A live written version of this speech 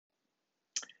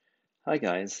Hi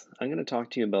guys, I'm going to talk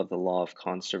to you about the law of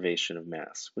conservation of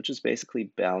mass, which is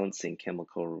basically balancing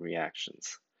chemical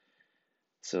reactions.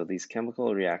 So these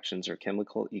chemical reactions or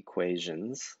chemical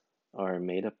equations are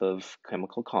made up of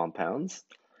chemical compounds,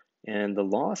 and the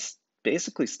law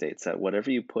basically states that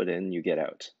whatever you put in, you get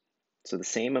out. So the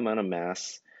same amount of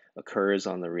mass occurs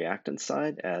on the reactant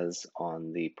side as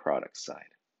on the product side.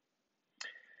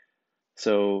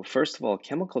 So first of all,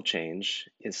 chemical change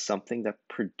is something that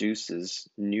produces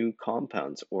new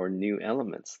compounds or new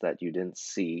elements that you didn't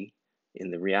see in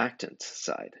the reactant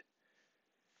side.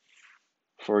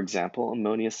 For example,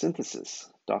 ammonia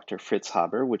synthesis. Dr. Fritz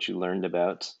Haber, which you learned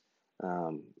about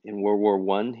in World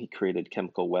War I, he created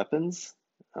chemical weapons,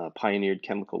 pioneered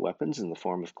chemical weapons in the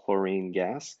form of chlorine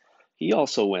gas. He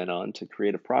also went on to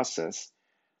create a process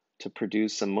to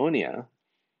produce ammonia,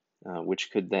 which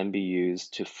could then be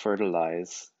used to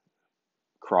fertilize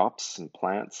crops and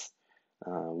plants,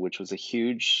 which was a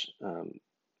huge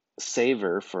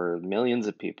saver for millions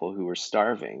of people who were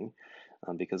starving.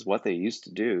 Because what they used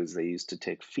to do is they used to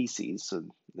take feces, so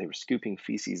they were scooping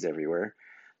feces everywhere,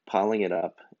 piling it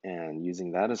up, and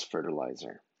using that as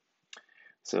fertilizer.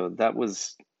 So that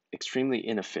was extremely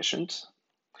inefficient.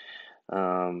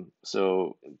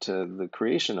 So the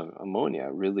creation of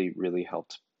ammonia really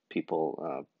helped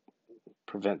people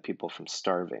prevent people from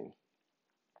starving.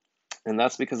 And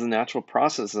that's because the natural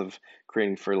process of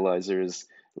creating fertilizer is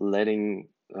letting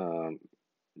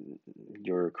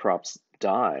your crops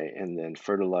die and then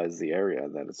fertilize the area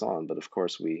that it's on. But of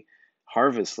course, we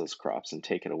harvest those crops and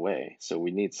take it away. So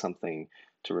we need something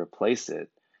to replace it,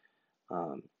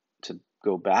 to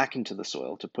go back into the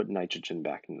soil, to put nitrogen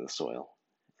back into the soil,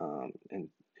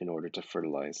 in order to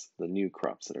fertilize the new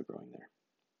crops that are growing there.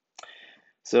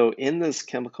 So in this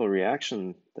chemical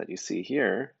reaction that you see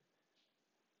here,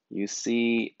 you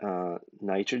see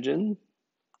nitrogen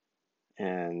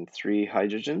and 3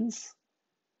 hydrogens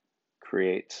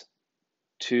create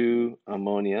 2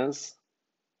 ammonias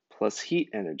plus heat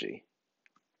energy.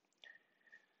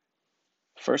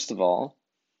 First of all,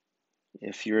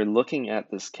 if you're looking at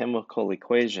this chemical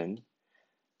equation,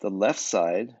 the left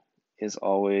side is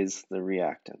always the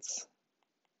reactants.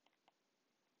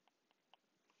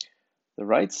 The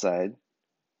right side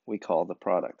we call the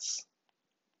products.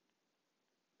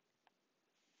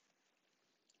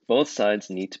 Both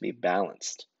sides need to be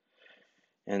balanced,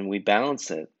 and we balance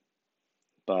it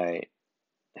by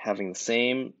having the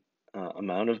same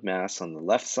amount of mass on the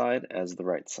left side as the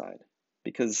right side.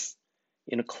 Because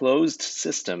in a closed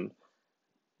system,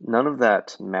 none of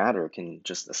that matter can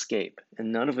just escape,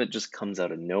 and none of it just comes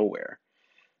out of nowhere.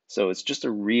 So it's just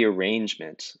a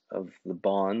rearrangement of the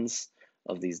bonds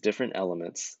of these different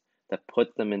elements that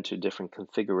put them into different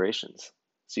configurations.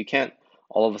 So you can't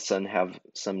all of a sudden have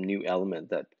some new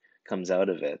element that comes out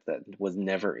of it that was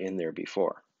never in there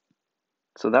before.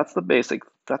 So that's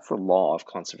the law of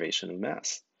conservation of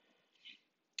mass.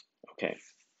 Okay,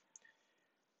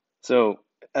 so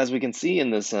as we can see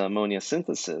in this ammonia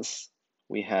synthesis,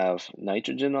 we have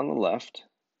nitrogen on the left,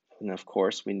 and of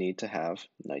course we need to have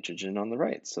nitrogen on the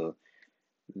right. So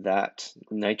that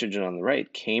nitrogen on the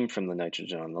right came from the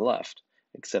nitrogen on the left,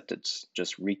 except it's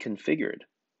just reconfigured.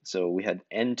 So we had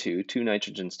N2, 2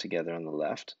 nitrogens together on the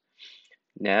left.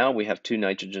 Now we have 2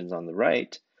 nitrogens on the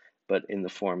right, but in the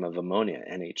form of ammonia,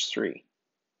 NH3.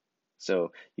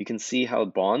 So you can see how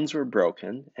bonds were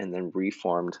broken and then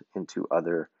reformed into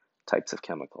other types of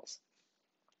chemicals.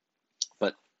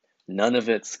 But none of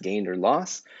it's gained or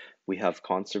lost. We have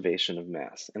conservation of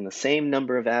mass and the same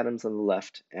number of atoms on the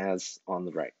left as on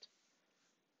the right.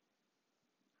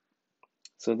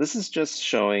 So this is just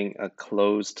showing a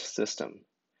closed system.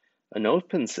 An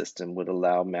open system would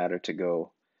allow matter to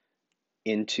go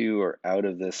into or out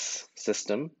of this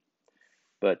system,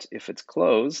 but if it's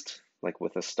closed, like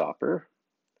with a stopper,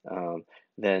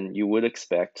 then you would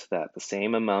expect that the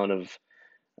same amount of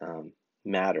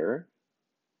matter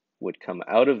would come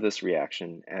out of this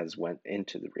reaction as went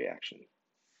into the reaction.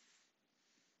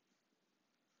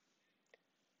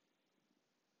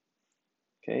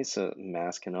 Okay, so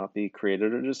mass cannot be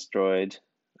created or destroyed,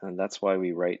 and that's why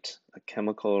we write a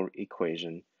chemical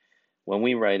equation. When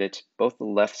we write it, both the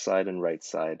left side and right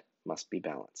side must be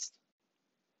balanced.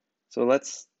 So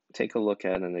let's take a look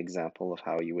at an example of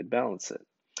how you would balance it.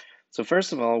 So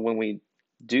first of all, when we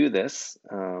do this,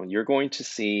 you're going to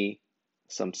see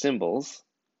some symbols,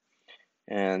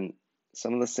 and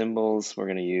some of the symbols we're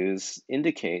going to use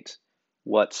indicate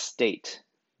what state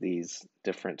these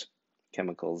different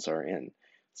chemicals are in.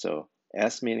 So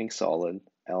S meaning solid,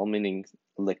 L meaning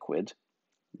liquid,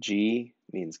 G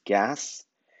means gas,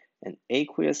 and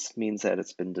aqueous means that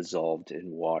it's been dissolved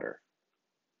in water.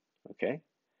 Okay?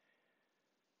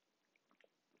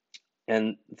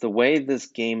 And the way this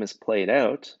game is played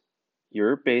out,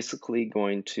 you're basically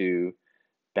going to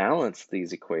balance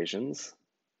these equations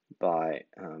by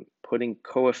putting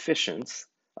coefficients,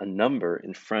 a number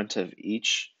in front of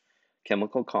each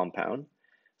chemical compound,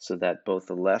 so that both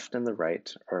the left and the right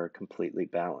are completely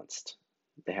balanced.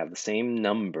 They have the same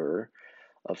number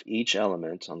of each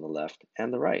element on the left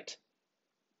and the right.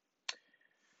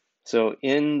 So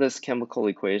in this chemical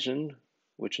equation,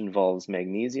 which involves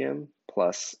magnesium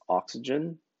plus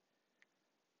oxygen,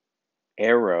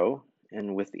 arrow,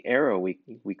 and with the arrow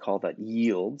we call that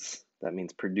yields, that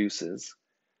means produces,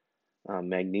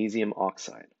 magnesium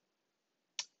oxide.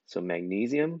 So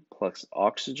magnesium plus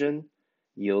oxygen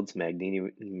yields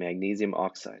magnesium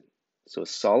oxide. So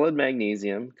solid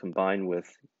magnesium combined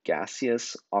with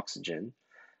gaseous oxygen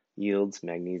yields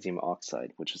magnesium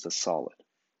oxide, which is a solid.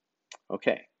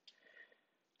 Okay,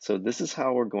 so this is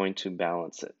how we're going to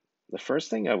balance it. The first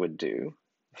thing I would do,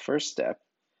 the first step,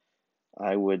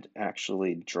 I would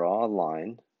actually draw a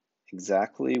line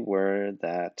exactly where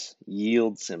that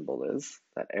yield symbol is,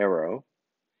 that arrow,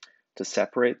 to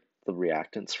separate the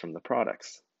reactants from the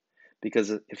products.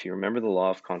 Because if you remember the law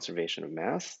of conservation of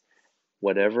mass,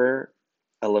 whatever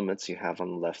elements you have on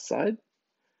the left side,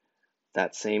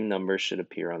 that same number should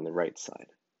appear on the right side.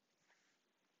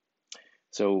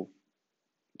 So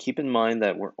keep in mind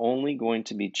that we're only going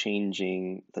to be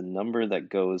changing the number that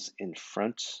goes in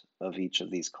front of each of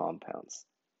these compounds.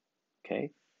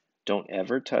 Okay? Don't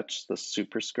ever touch the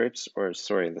superscripts, or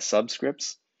sorry, the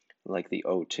subscripts, like the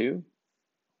O2.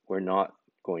 We're not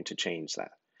going to change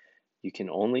that. You can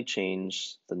only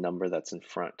change the number that's in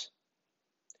front.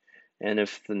 And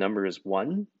if the number is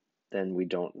 1, then we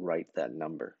don't write that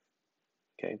number,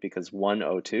 okay? Because 1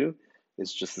 O2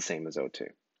 is just the same as O2.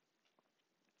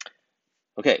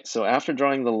 Okay, so after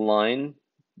drawing the line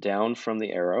down from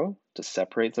the arrow to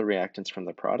separate the reactants from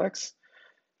the products,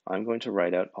 I'm going to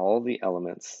write out all the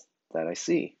elements that I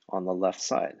see on the left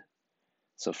side.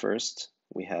 So first,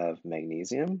 we have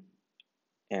magnesium,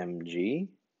 Mg,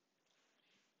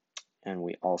 and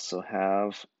we also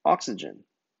have oxygen.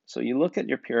 So you look at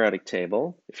your periodic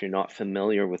table, if you're not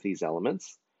familiar with these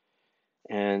elements,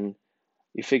 and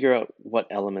you figure out what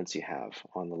elements you have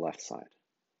on the left side.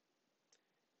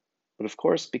 But of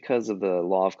course, because of the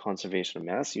law of conservation of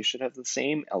mass, you should have the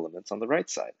same elements on the right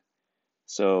side.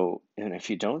 So, and if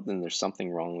you don't, then there's something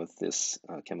wrong with this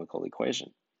chemical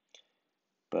equation.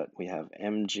 But we have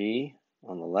Mg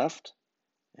on the left,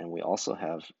 and we also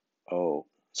have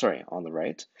on the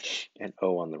right, and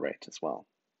O on the right as well.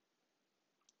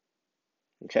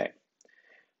 Okay,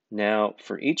 now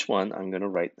for each one, I'm going to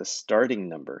write the starting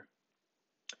number.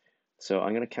 So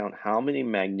I'm going to count how many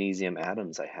magnesium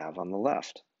atoms I have on the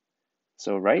left.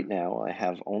 So right now, I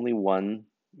have only one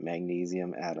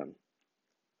magnesium atom.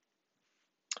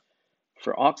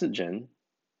 For oxygen,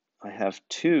 I have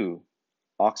 2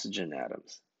 oxygen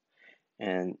atoms.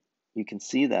 And you can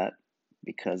see that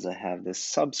because I have this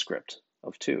subscript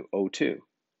of 2, O2.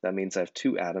 That means I have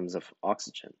 2 atoms of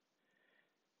oxygen.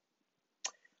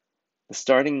 The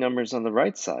starting numbers on the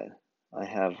right side, I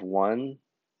have 1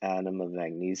 atom of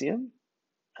magnesium,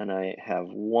 and I have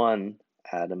 1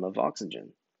 atom of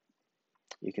oxygen.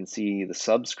 You can see the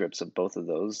subscripts of both of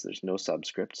those. There's no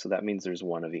subscript, so that means there's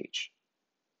 1 of each.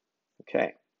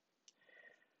 Okay.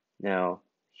 Now,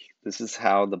 this is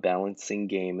how the balancing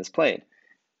game is played.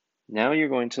 Now you're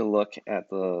going to look at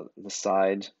the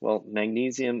side. Well,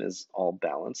 magnesium is all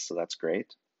balanced, so that's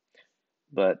great.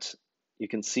 But you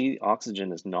can see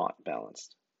oxygen is not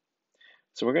balanced.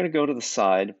 So we're going to go to the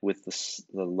side with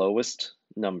the lowest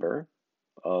number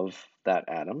of that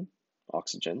atom,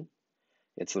 oxygen.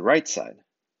 It's the right side.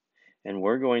 And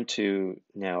we're going to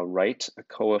now write a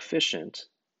coefficient.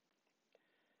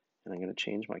 And I'm going to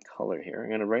change my color here. I'm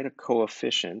going to write a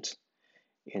coefficient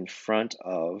in front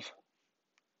of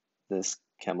this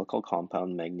chemical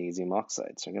compound magnesium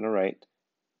oxide. So I'm going to write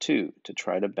 2 to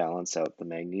try to balance out the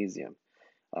magnesium.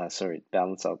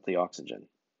 Balance out the oxygen.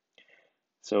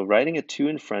 So writing a 2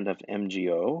 in front of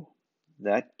MgO,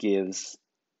 that gives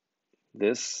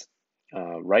this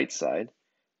right side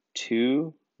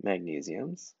 2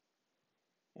 magnesiums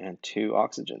and 2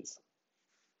 oxygens.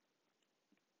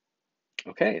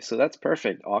 Okay, so that's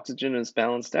perfect. Oxygen is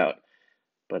balanced out.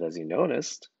 But as you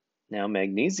noticed, now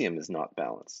magnesium is not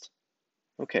balanced.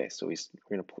 Okay, so we're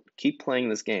going to keep playing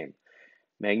this game.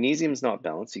 Magnesium is not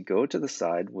balanced. You go to the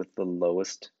side with the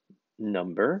lowest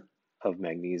number of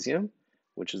magnesium,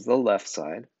 which is the left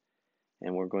side,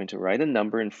 and we're going to write a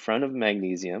number in front of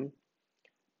magnesium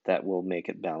that will make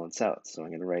it balance out. So I'm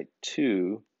going to write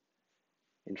 2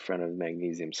 in front of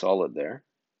magnesium solid there.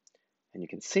 And you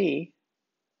can see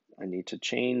I need to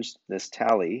change this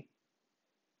tally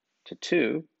to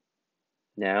 2.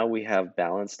 Now we have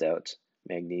balanced out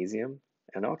magnesium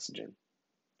and oxygen.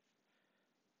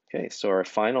 Okay, so our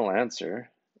final answer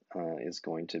is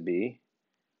going to be,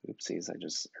 oopsies, I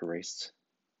just erased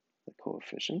the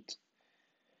coefficient.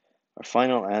 Our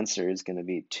final answer is going to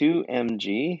be 2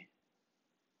 mg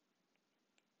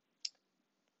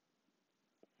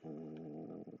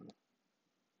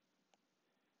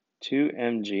 2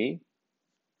 mg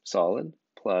solid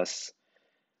plus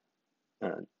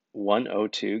 1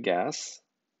 O2 gas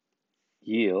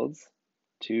yields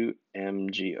 2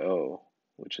 MgO,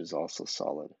 which is also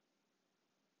solid.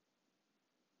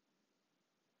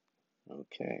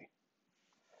 Okay,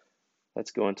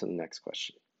 let's go into the next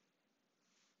question.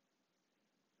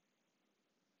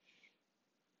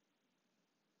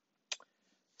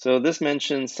 So this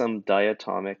mentions some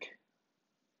diatomic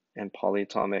and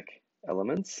polyatomic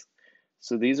elements.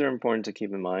 So these are important to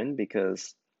keep in mind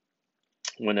because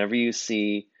whenever you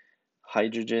see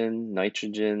hydrogen,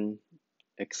 nitrogen,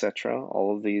 etc.,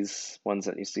 all of these ones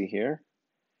that you see here,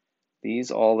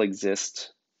 these all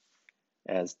exist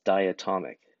as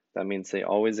diatomic. That means they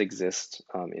always exist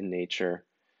in nature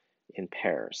in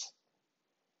pairs.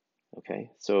 Okay,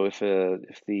 so if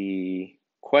the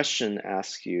question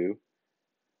asks you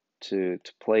to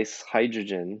place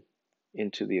hydrogen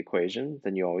into the equation,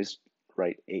 then you always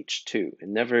write H2. It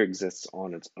never exists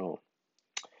on its own.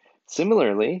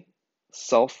 Similarly,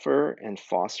 sulfur and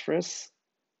phosphorus,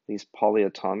 these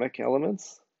polyatomic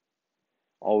elements,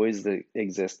 always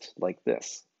exist like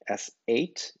this,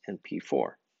 S8 and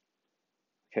P4.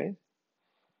 Okay,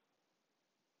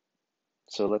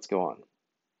 so let's go on.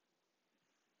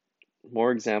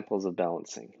 More examples of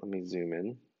balancing. Let me zoom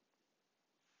in.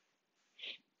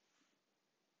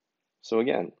 So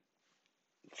again,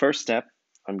 first step,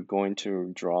 I'm going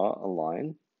to draw a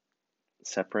line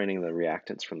separating the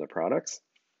reactants from the products.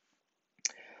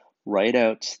 Write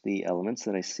out the elements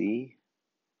that I see,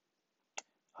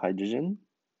 hydrogen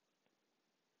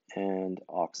and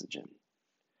oxygen.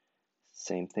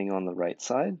 Same thing on the right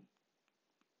side.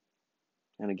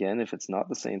 And again, if it's not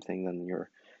the same thing, then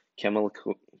your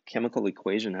chemical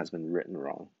equation has been written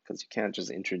wrong, because you can't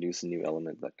just introduce a new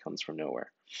element that comes from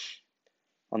nowhere.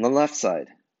 On the left side,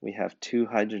 we have 2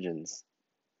 hydrogens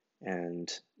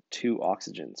and 2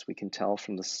 oxygens. We can tell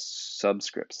from the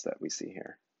subscripts that we see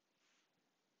here.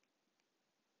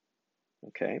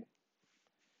 Okay.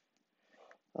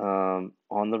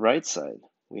 On the right side,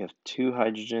 we have 2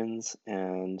 hydrogens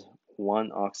and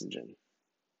 1 oxygen.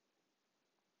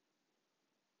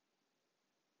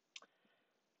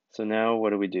 So now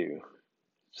what do we do?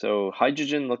 So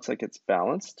hydrogen looks like it's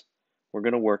balanced. We're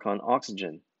going to work on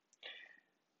oxygen.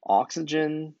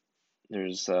 Oxygen,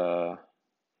 it's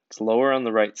lower on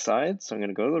the right side, so I'm going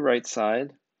to go to the right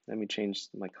side. Let me change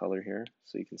my color here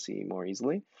so you can see more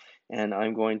easily. And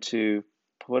I'm going to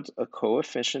put a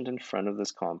coefficient in front of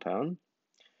this compound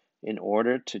in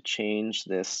order to change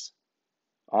this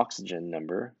oxygen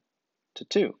number to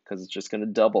 2, because it's just going to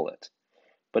double it.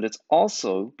 But it's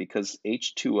also, because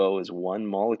H2O is one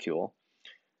molecule,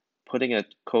 putting a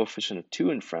coefficient of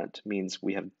 2 in front means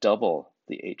we have double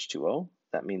the H2O.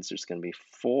 That means there's going to be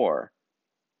 4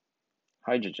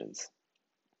 hydrogens.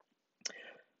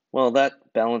 Well,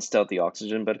 that balanced out the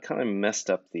oxygen, but it kind of messed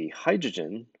up the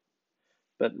hydrogen.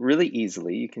 But really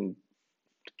easily, you can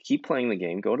keep playing the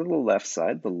game. Go to the left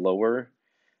side, the lower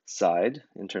side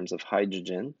in terms of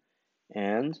hydrogen,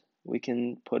 and we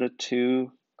can put a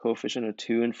coefficient of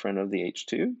 2 in front of the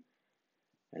H2,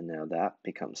 and now that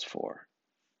becomes 4.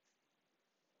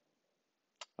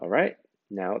 All right,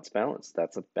 now it's balanced.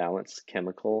 That's a balanced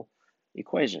chemical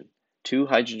equation. 2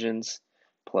 hydrogens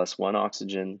plus 1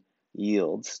 oxygen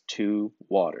yields 2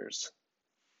 waters.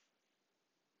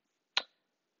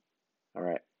 All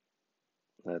right,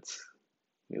 let's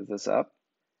move this up.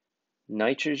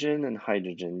 Nitrogen and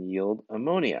hydrogen yield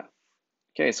ammonia.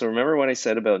 Okay, so remember what I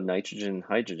said about nitrogen and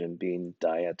hydrogen being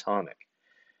diatomic.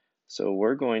 So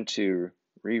we're going to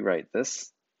rewrite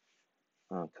this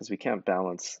because we can't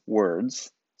balance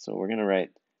words. So we're going to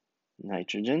write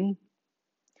nitrogen,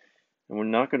 and we're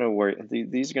not going to worry,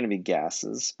 these are going to be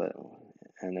gases,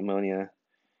 and ammonia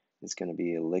is going to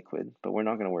be a liquid, but we're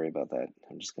not going to worry about that.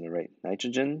 I'm just going to write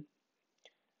nitrogen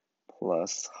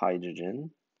plus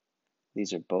hydrogen.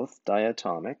 These are both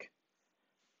diatomic,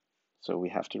 so we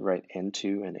have to write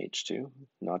N2 and H2,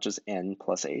 not just N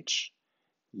plus H,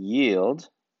 yield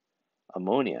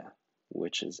ammonia,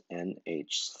 which is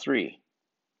NH3.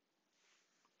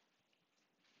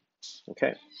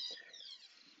 Okay,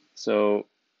 so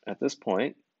at this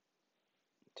point,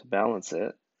 to balance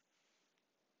it,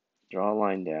 draw a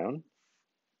line down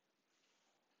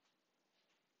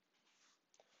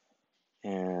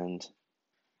and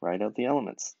write out the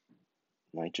elements.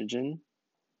 Nitrogen,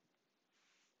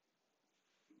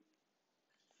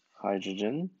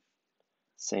 hydrogen,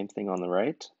 same thing on the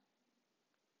right.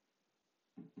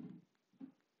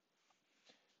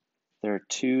 There are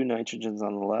 2 nitrogens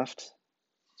on the left,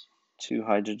 2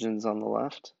 hydrogens on the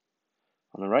left.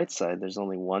 On the right side, there's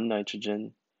only 1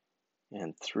 nitrogen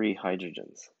and 3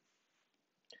 hydrogens.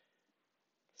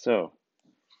 So,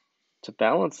 to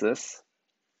balance this,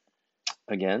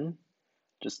 again,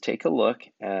 just take a look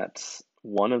at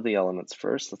one of the elements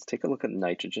first. Let's take a look at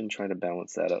nitrogen, try to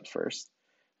balance that out first.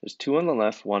 There's 2 on the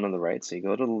left, 1 on the right. So you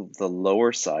go to the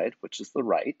lower side, which is the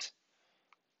right,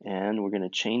 and we're going to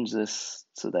change this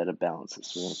so that it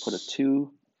balances. So we're going to put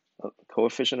a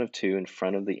coefficient of 2 in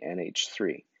front of the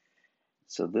NH3.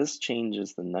 So this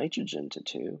changes the nitrogen to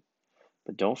 2,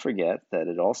 but don't forget that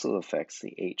it also affects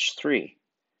the H3.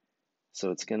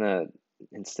 So it's going to,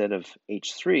 instead of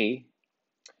 3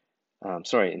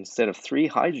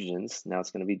 hydrogens, now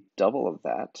it's going to be double of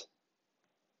that,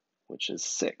 which is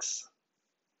 6.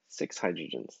 6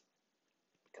 hydrogens,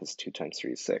 because 2 times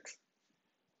 3 is 6.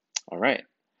 All right.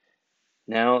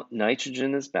 Now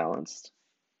nitrogen is balanced.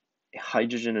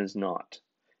 Hydrogen is not.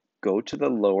 Go to the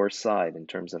lower side in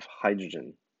terms of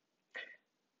hydrogen.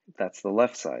 That's the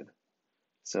left side.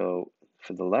 So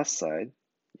for the left side,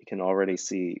 you can already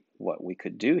see what we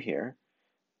could do here.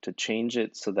 To change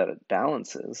it so that it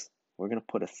balances, we're going to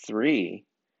put a 3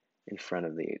 in front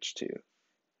of the H2.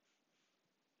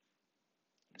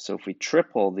 So if we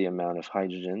triple the amount of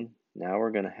hydrogen, now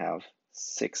we're going to have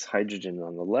 6 hydrogen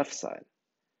on the left side.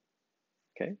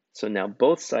 Okay, so now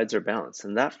both sides are balanced,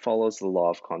 and that follows the law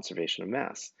of conservation of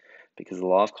mass, because the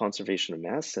law of conservation of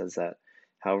mass says that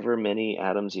however many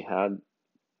atoms you had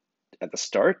at the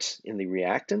start in the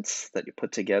reactants that you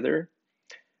put together,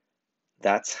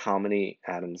 that's how many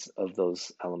atoms of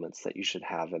those elements that you should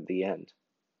have at the end.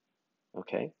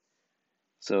 Okay,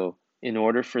 so in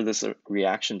order for this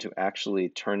reaction to actually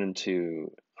turn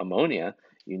into ammonia,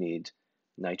 you need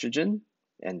nitrogen,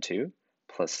 N2,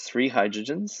 plus 3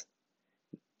 hydrogens,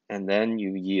 and then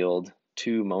you yield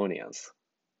 2 ammonias.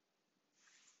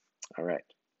 All right,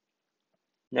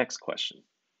 next question.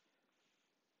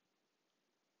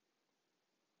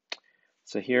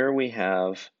 So here we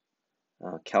have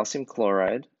calcium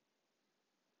chloride,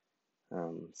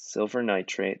 silver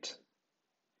nitrate,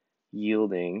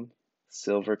 yielding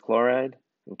silver chloride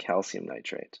and calcium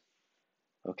nitrate.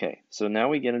 Okay, so now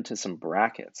we get into some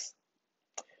brackets,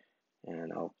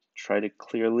 and I'll try to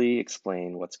clearly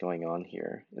explain what's going on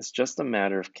here. It's just a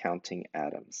matter of counting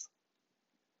atoms.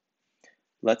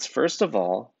 Let's first of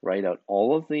all write out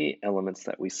all of the elements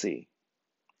that we see.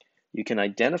 You can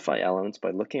identify elements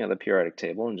by looking at the periodic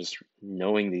table and just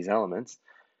knowing these elements,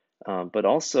 but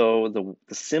also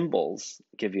the symbols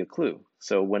give you a clue.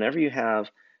 So whenever you have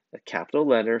a capital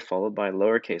letter followed by a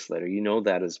lowercase letter, you know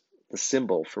that is the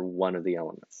symbol for one of the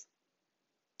elements.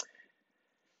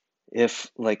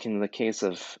 If, like in the case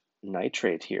of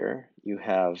nitrate here, you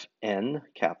have N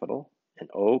capital and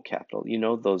O capital, you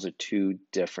know those are 2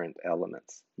 different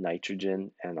elements,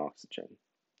 nitrogen and oxygen,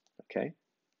 okay?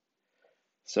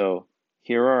 So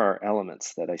here are our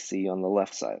elements that I see on the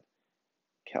left side.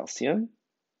 Calcium,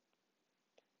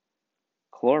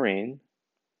 chlorine,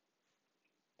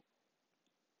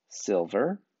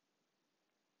 silver,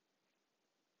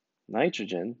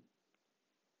 nitrogen,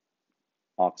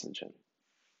 oxygen.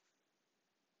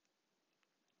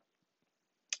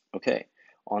 Okay,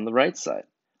 on the right side,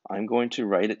 I'm going to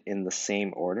write it in the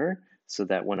same order so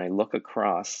that when I look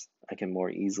across, I can more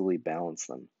easily balance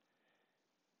them.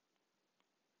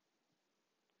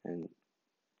 And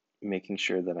making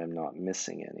sure that I'm not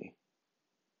missing any.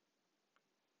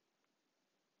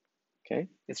 Okay,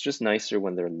 it's just nicer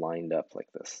when they're lined up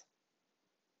like this.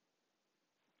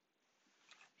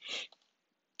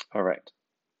 All right,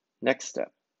 next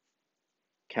step,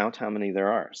 count how many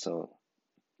there are. So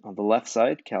on the left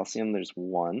side, calcium, there's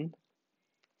 1.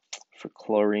 For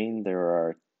chlorine, there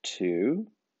are 2.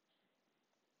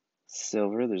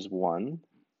 Silver, there's 1.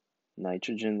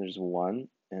 Nitrogen, there's 1.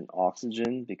 And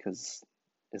oxygen, because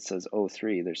it says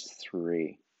O3, there's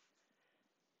 3.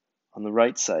 On the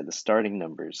right side, the starting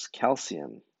numbers,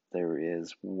 calcium, there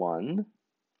is 1.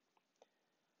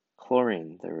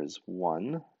 Chlorine, there is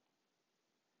 1.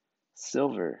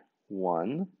 Silver,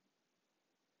 1.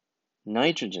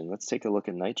 Nitrogen, let's take a look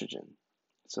at nitrogen.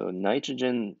 So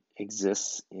nitrogen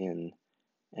exists in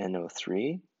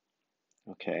NO3,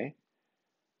 okay.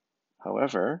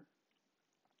 However,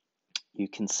 you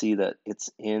can see that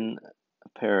it's in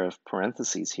a pair of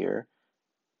parentheses here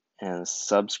and a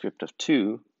subscript of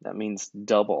 2, that means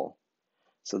double.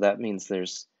 So that means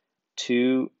there's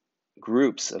two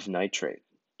groups of nitrate,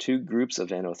 two groups of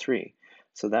NO3.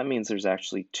 So that means there's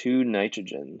actually two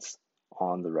nitrogens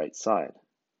on the right side.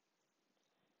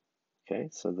 Okay,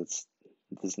 so this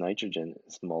nitrogen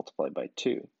is multiplied by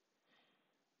 2.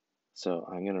 So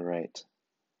I'm going to write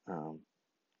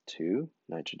 2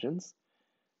 nitrogens.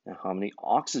 Now, how many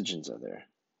oxygens are there?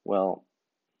 Well,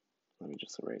 let me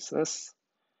just erase this.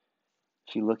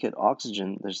 If you look at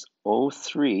oxygen, there's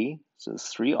O3, so there's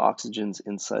 3 oxygens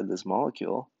inside this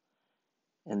molecule,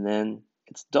 and then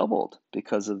it's doubled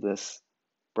because of this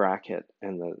bracket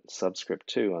and the subscript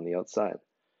 2 on the outside.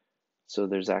 So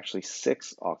there's actually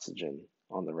 6 oxygen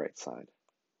on the right side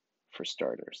for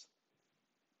starters.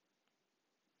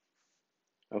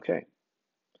 Okay,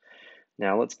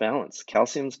 now let's balance.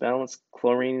 Calcium's balanced,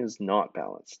 chlorine is not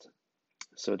balanced.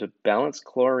 So to balance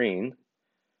chlorine,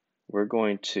 we're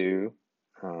going to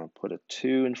put a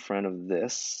 2 in front of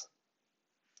this.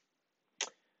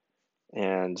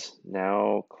 And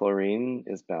now chlorine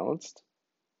is balanced,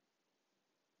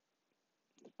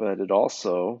 but it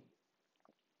also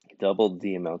doubled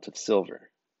the amount of silver.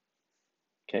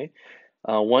 Okay.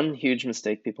 One huge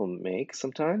mistake people make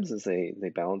sometimes is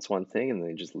they balance one thing and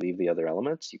they just leave the other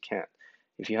elements. You can't.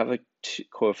 If you have a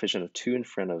coefficient of 2 in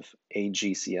front of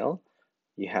AgCl,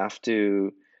 you have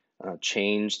to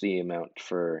change the amount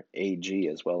for Ag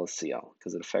as well as Cl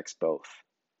because it affects both.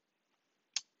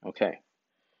 Okay.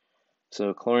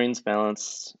 So chlorine's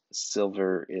balanced,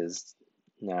 silver is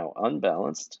now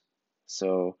unbalanced.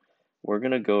 So we're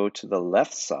going to go to the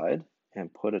left side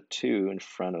and put a 2 in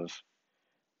front of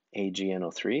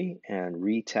AgNO3 and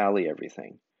retally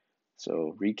everything.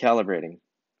 So recalibrating.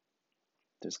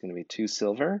 There's going to be 2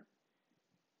 silver.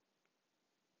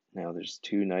 Now there's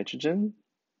 2 nitrogen.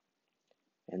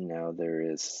 And now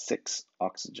there is 6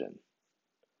 oxygen.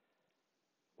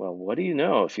 Well, what do you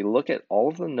know? If you look at all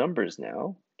of the numbers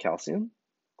now, calcium,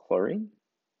 chlorine,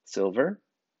 silver,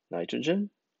 nitrogen,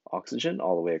 oxygen,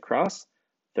 all the way across,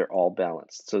 they're all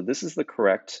balanced. So this is the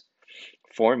correct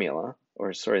formula,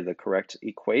 or sorry, the correct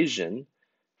equation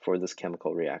for this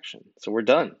chemical reaction. So we're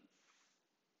done.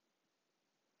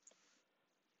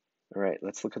 All right,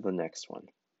 let's look at the next one.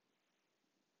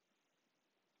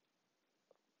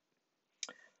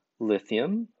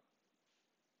 Lithium.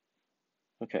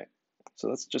 Okay, so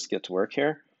let's just get to work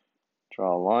here.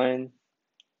 Draw a line.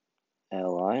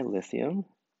 Li, lithium.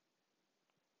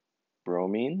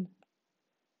 Bromine.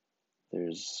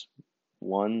 There's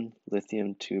 1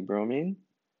 lithium, 2 bromine.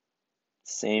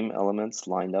 Same elements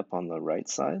lined up on the right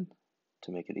side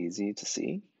to make it easy to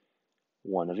see.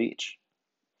 1 of each.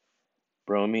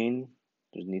 Bromine,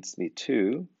 there needs to be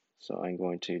 2, so I'm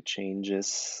going to change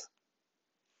this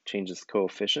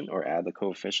coefficient or add the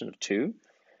coefficient of 2.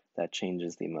 That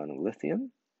changes the amount of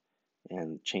lithium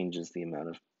and changes the amount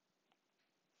of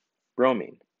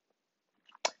bromine.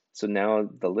 So now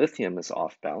the lithium is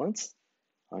off balance.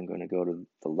 I'm going to go to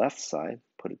the left side,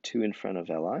 put a 2 in front of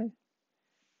Li,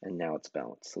 and now it's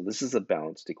balanced. So this is a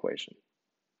balanced equation.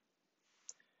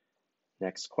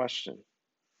 Next question.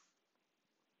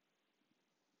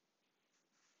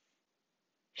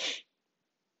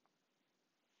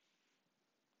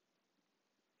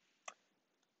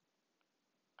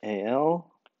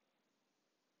 Al,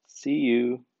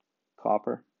 Cu,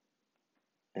 copper,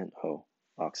 and O,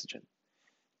 oxygen.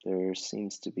 There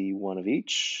seems to be 1 of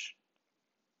each.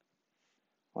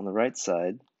 On the right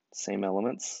side, same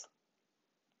elements.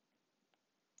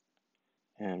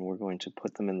 And we're going to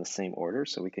put them in the same order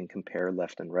so we can compare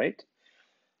left and right.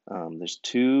 There's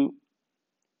 2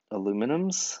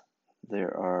 aluminums.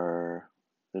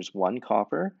 There's 1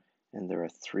 copper, and there are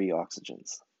 3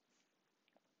 oxygens.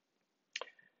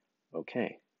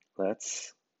 Okay,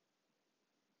 let's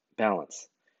balance.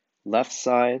 Left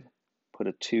side, put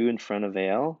a 2 in front of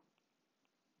Al.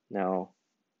 Now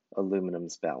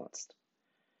aluminum's balanced.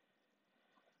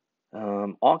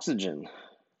 Oxygen,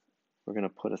 we're going to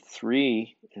put a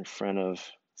 3 in front of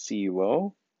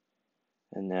CuO,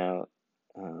 and now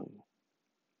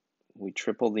we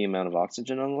triple the amount of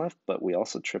oxygen on the left, but we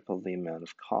also triple the amount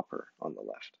of copper on the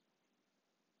left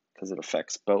because it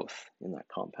affects both in that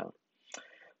compound.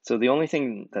 So the only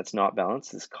thing that's not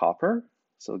balanced is copper,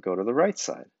 so go to the right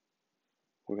side.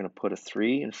 We're going to put a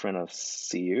 3 in front of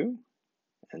Cu,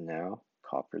 and now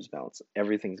copper is balanced.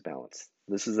 Everything's balanced.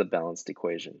 This is a balanced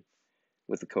equation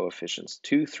with the coefficients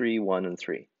 2, 3, 1, and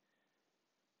 3.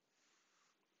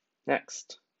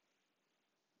 Next.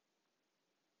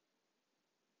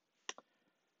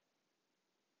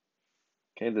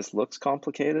 Okay, this looks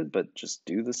complicated, but just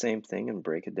do the same thing and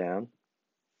break it down.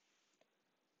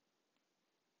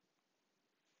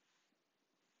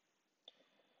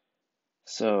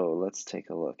 So let's take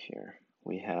a look here.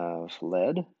 We have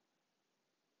lead,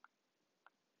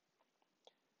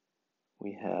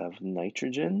 we have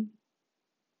nitrogen.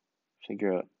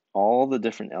 Figure out all the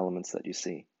different elements that you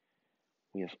see.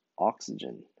 We have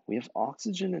oxygen. We have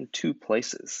oxygen in two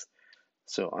places.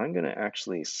 So I'm going to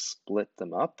actually split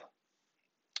them up,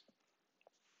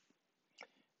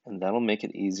 and that'll make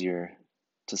it easier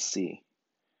to see.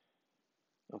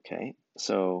 Okay,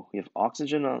 so we have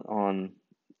oxygen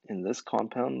in this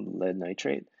compound, lead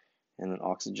nitrate, and then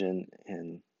oxygen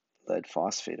and lead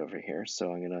phosphate over here.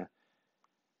 So I'm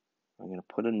gonna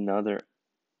put another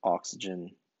oxygen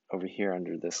over here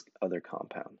under this other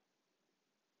compound.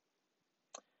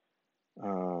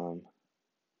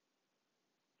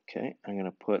 Okay, I'm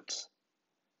gonna put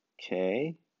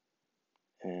K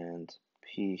and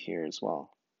P here as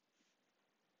well.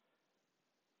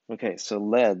 Okay, so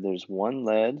lead, there's one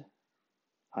lead.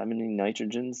 How many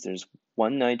nitrogens? There's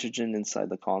one nitrogen inside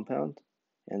the compound,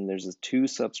 and there's a 2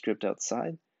 subscript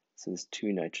outside, so there's 2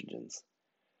 nitrogens.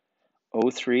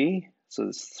 O3, so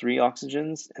there's 3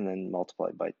 oxygens, and then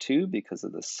multiplied by 2 because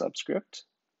of the subscript.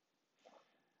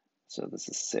 So this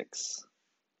is 6.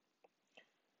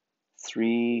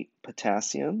 3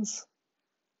 potassiums,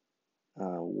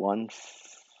 1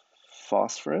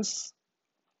 phosphorus,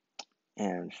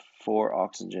 and 4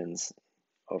 oxygens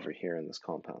over here in this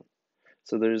compound.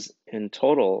 So there's in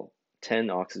total 10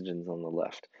 oxygens on the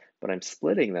left, but I'm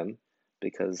splitting them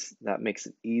because that makes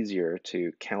it easier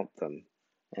to count them.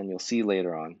 And you'll see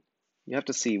later on, you have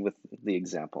to see with the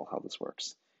example how this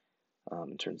works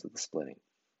in terms of the splitting.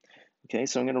 Okay,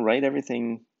 so I'm going to write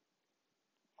everything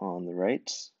on the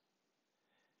right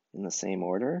in the same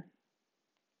order.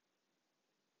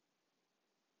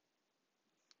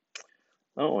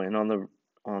 Oh, and on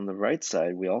the right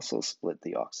side, we also split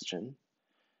the oxygen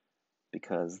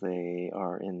because they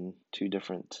are in 2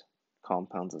 different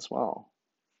compounds as well.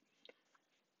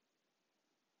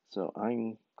 So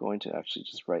I'm going to actually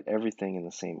just write everything in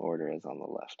the same order as on the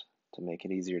left to make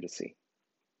it easier to see.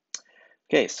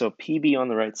 Okay, so PB on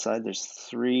the right side, there's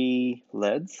 3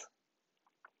 leads.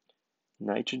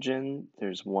 Nitrogen,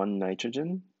 there's 1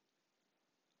 nitrogen.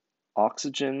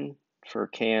 Oxygen for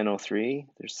KNO3,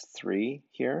 there's 3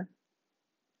 here.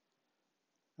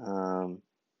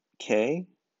 K,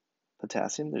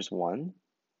 potassium, there's 1.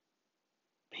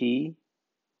 P,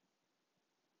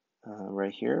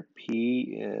 right here,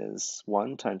 P is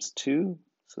 1 times 2,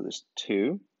 so there's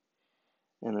 2.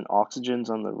 And then oxygens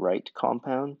on the right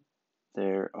compound,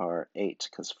 there are 8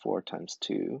 because 4 times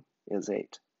 2 is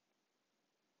 8.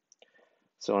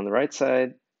 So on the right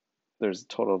side, there's a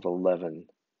total of 11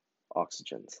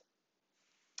 oxygens.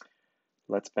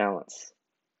 Let's balance.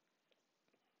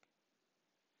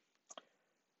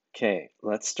 Okay,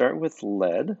 let's start with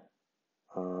lead.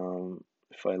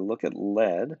 If I look at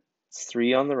lead, it's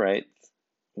 3 on the right,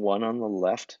 1 on the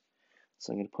left.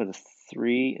 So I'm going to put a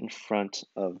 3 in front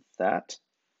of that.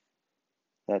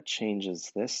 That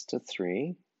changes this to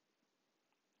 3.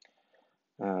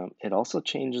 It also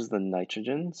changes the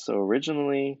nitrogen. So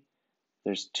originally,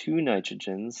 there's 2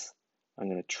 nitrogens. I'm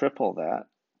going to triple that.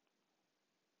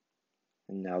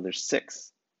 And now there's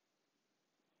 6.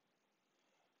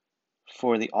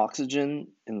 For the oxygen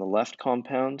in the left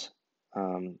compound,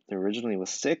 there originally was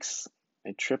 6.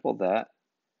 I tripled that,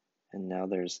 and now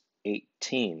there's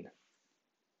 18.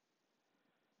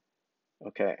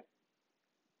 Okay,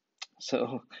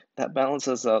 so that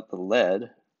balances out the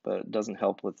lead, but it doesn't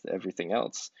help with everything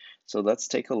else. So let's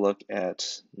take a look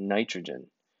at nitrogen.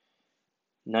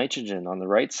 Nitrogen, on the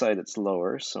right side, it's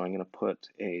lower, so I'm going to put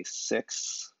a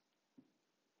 6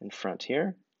 in front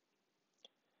here.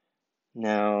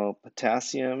 Now,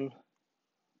 potassium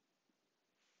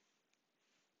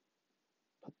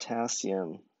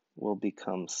will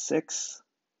become 6.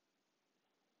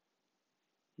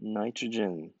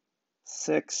 Nitrogen,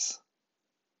 6.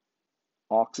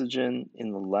 Oxygen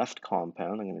in the left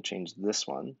compound, I'm going to change this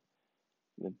one.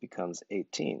 It becomes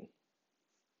 18.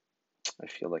 I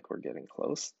feel like we're getting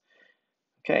close.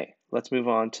 Okay, let's move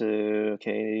on to,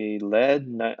 lead,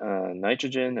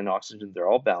 nitrogen, and oxygen, they're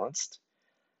all balanced.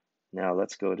 Now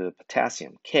let's go to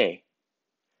potassium, K.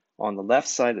 On the left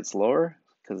side, it's lower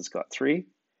because it's got 3.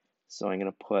 So I'm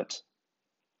going to put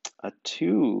a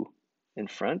 2 in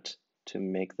front to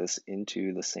make this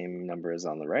into the same number as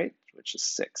on the right, which is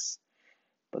 6.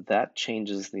 But that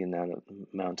changes the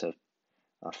amount of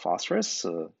phosphorus,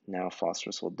 so now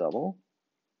phosphorus will double.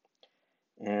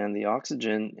 And the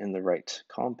oxygen in the right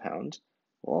compound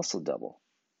will also double.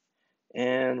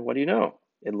 And what do you know?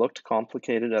 It looked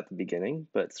complicated at the beginning,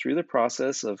 but through the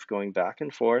process of going back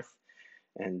and forth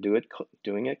and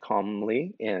doing it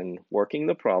calmly and working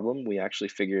the problem, we actually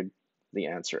figured the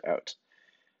answer out.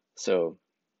 So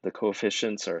the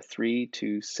coefficients are 3,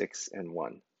 2, 6, and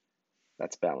 1.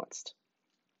 That's balanced.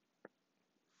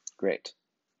 Great.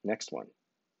 Next one.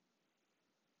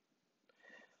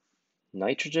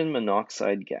 Nitrogen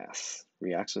monoxide gas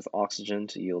reacts with oxygen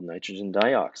to yield nitrogen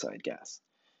dioxide gas.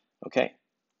 Okay,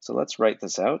 so let's write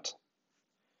this out.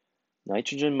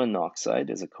 Nitrogen monoxide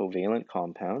is a covalent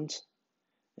compound,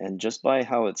 and just by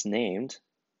how it's named,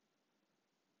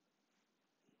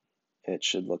 it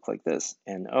should look like this,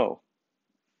 NO.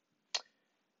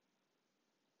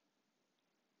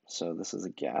 So this is a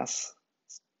gas.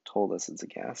 It's told us it's a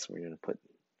gas. We're going to put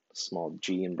a small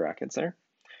g in brackets there,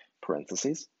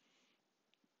 parentheses.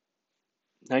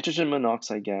 Nitrogen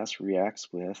monoxide gas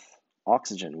reacts with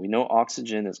oxygen. We know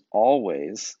oxygen is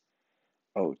always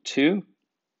O2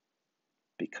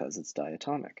 because it's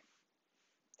diatomic.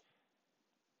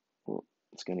 Well,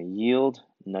 it's going to yield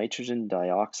nitrogen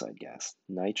dioxide gas.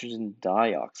 Nitrogen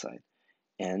dioxide,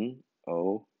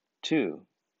 NO2,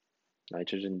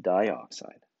 nitrogen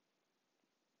dioxide.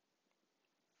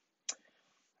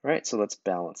 All right, so let's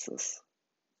balance this.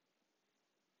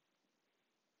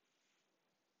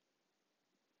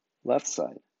 Left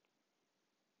side,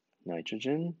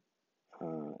 nitrogen,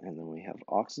 and then we have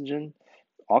oxygen.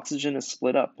 Oxygen is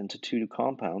split up into two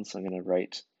compounds, so I'm going to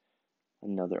write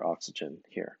another oxygen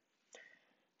here.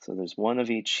 So there's one of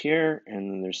each here,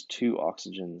 and then there's two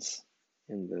oxygens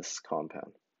in this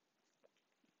compound.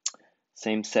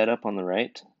 Same setup on the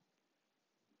right,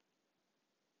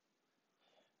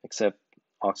 except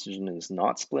oxygen is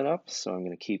not split up, so I'm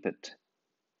going to keep it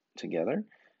together.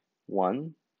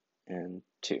 1 and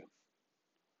 2.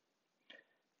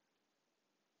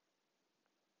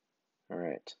 All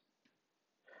right.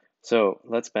 So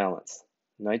let's balance.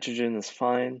 Nitrogen is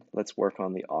fine. Let's work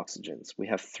on the oxygens. We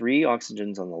have 3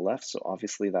 oxygens on the left, so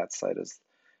obviously that side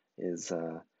is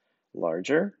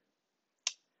larger.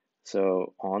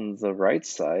 So on the right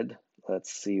side,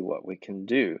 let's see what we can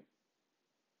do.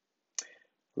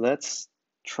 Let's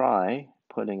try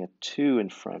putting a 2 in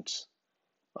front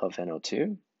of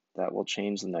NO2. That will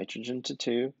change the nitrogen to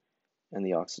 2 and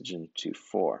the oxygen to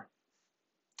 4.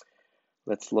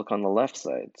 Let's look on the left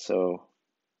side. So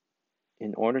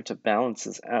in order to balance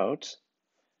this out,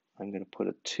 I'm going to put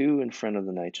a 2 in front of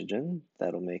the nitrogen.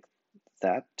 That'll make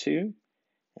that 2,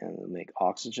 and it'll make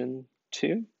oxygen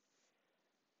 2.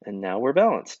 And now we're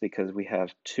balanced because we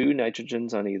have 2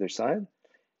 nitrogens on either side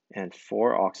and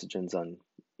 4 oxygens on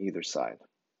either side.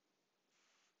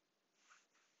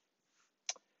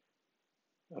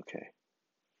 Okay.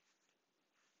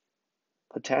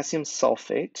 Potassium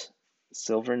sulfate,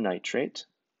 silver nitrate.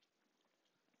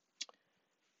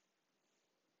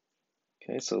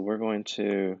 Okay, so we're going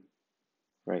to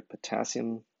write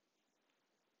potassium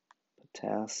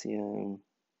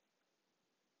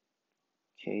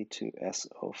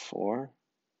K2SO4.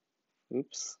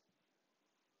 Oops.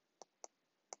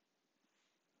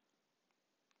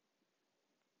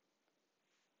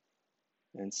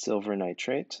 And silver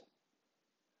nitrate,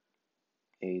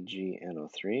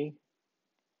 AgNO3.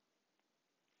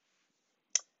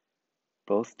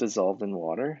 Both dissolved in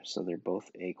water, so they're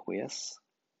both aqueous.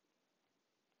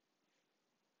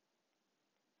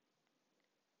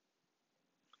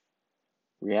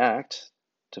 React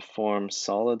to form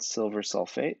solid silver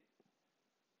sulfate.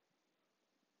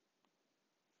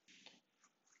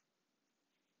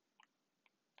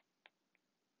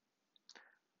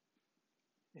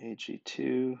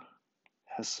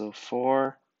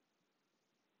 Ag2SO4,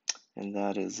 and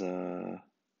that is a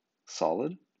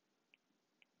solid.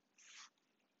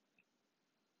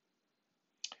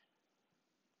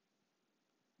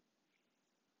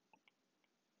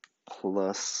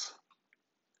 Plus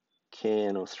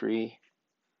KNO3,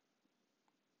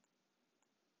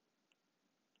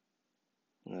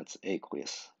 and that's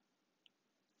aqueous.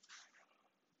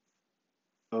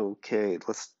 Okay,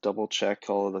 let's double check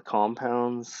all of the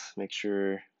compounds, make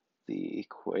sure the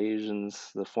equations,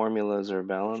 the formulas are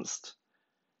balanced.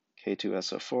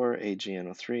 K2SO4,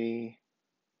 AgNO3.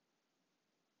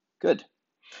 Good.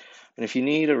 And if you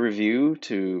need a review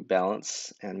to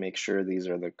balance and make sure these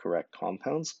are the correct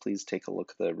compounds, please take a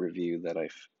look at the review that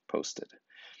I've posted.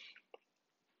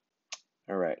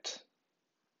 All right.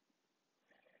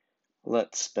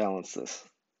 Let's balance this.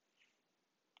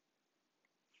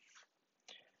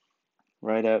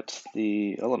 Write out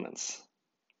the elements.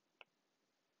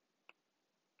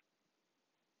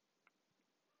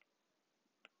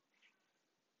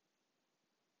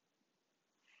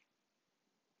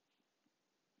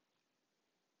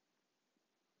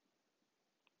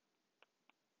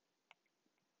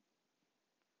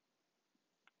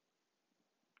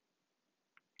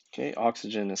 Okay,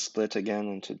 oxygen is split again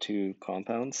into two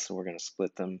compounds, so we're going to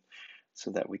split them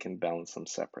so that we can balance them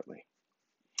separately.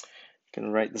 Going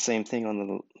to write the same thing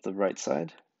on the right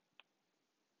side.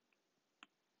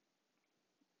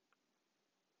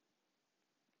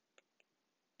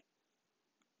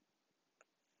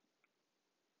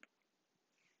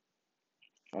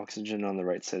 Oxygen on the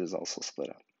right side is also split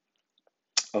up.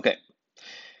 Okay,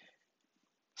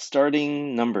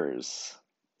 starting numbers.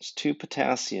 There's 2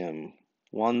 potassium,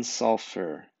 1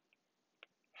 sulfur,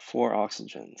 4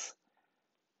 oxygens,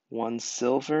 1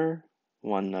 silver,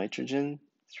 1 nitrogen,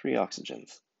 3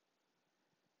 oxygens.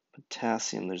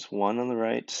 Potassium, there's 1 on the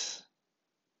right,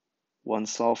 1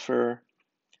 sulfur,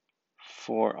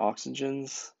 4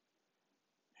 oxygens,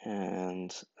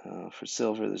 and for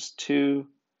silver there's 2,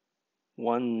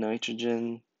 1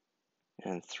 nitrogen,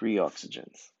 and 3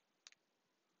 oxygens.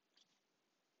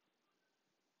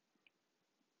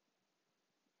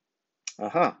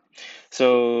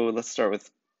 So let's start with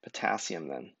potassium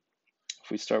then.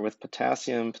 If we start with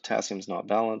potassium, potassium's not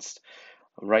balanced.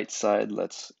 Right side,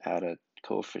 let's add a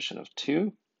coefficient of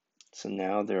 2. So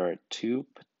now there are 2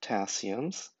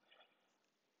 potassiums,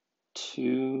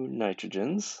 2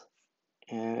 nitrogens,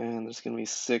 and there's going to be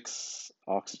 6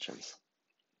 oxygens.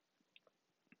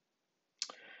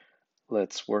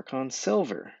 Let's work on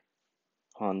silver.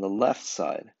 On the left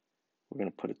side, we're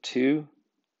going to put a 2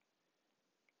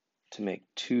 to make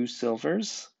 2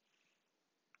 silvers,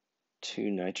 2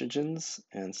 nitrogens,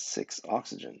 and 6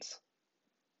 oxygens.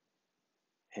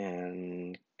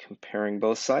 And comparing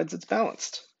both sides, it's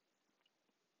balanced.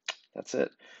 That's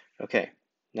it. Okay,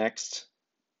 next.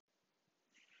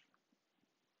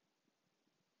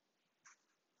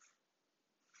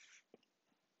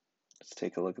 Let's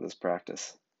take a look at this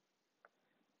practice.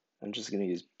 I'm just going to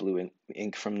use blue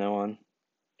ink from now on.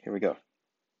 Here we go.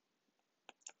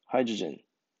 Hydrogen,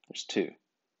 there's 2.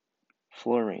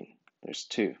 Fluorine, there's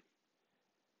 2.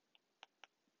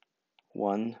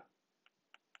 1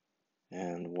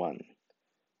 and 1.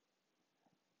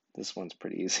 This one's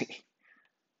pretty easy.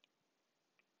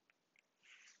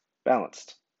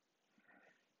 Balanced.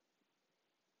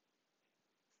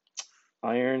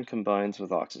 Iron combines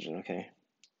with oxygen, okay.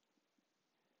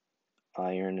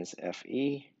 Iron is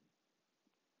Fe,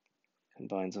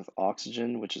 combines with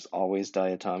oxygen, which is always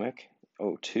diatomic,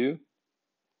 O2,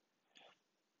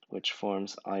 which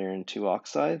forms iron 2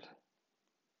 oxide.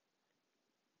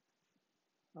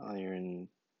 Iron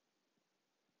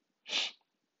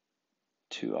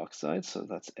 2 oxide, so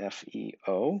that's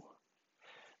FeO.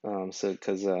 So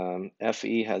because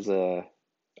Fe has a,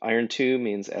 iron 2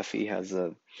 means Fe has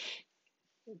a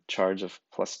charge of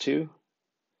 +2.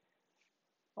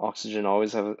 Oxygen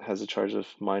always has a charge of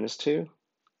 -2,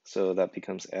 so that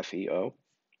becomes FeO.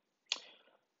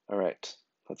 All right,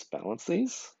 let's balance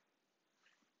these.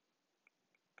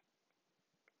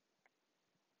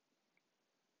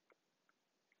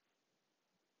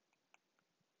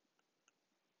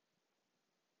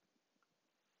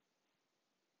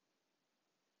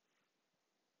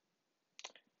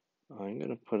 I'm going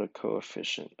to put a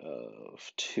coefficient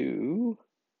of 2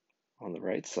 on the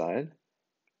right side.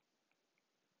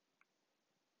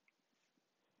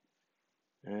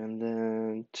 And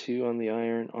then 2 on the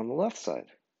iron on the left side.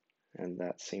 And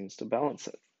that seems to balance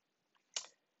it.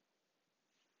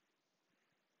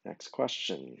 Next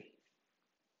question.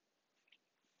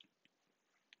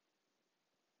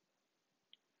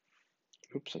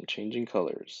 Oops, I'm changing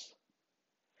colors.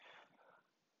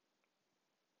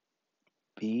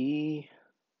 B,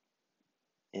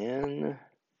 N,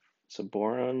 so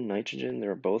boron, nitrogen,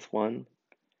 they're both 1.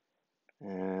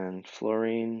 And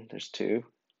fluorine, there's 2.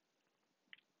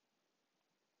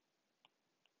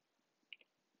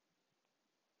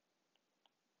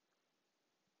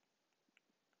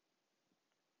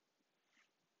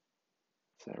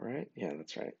 Is that right? Yeah,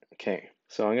 that's right. Okay,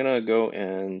 so I'm going to go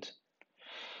and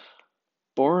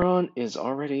boron is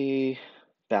already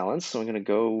balanced, so I'm going to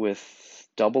go with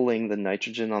doubling the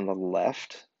nitrogen on the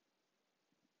left,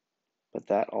 but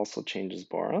that also changes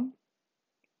boron.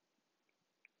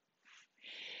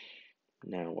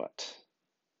 Now what?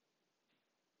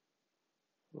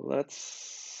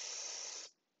 Let's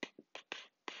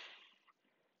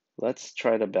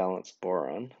try to balance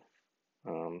boron.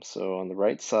 So on the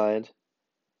right side,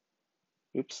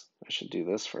 oops, I should do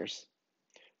this first.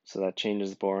 So that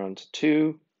changes boron to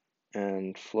 2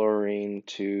 and fluorine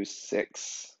to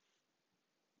 6.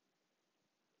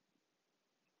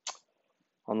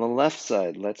 On the left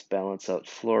side, let's balance out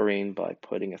fluorine by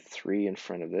putting a 3 in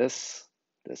front of this.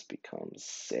 This becomes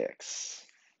 6.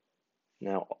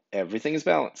 Now everything is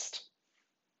balanced.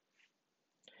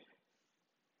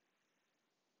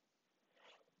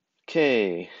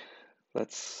 Okay, let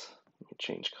me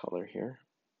change color here.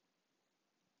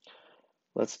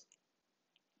 Let's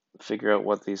figure out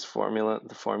what the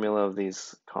formula of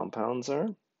these compounds are.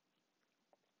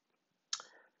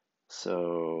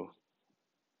 So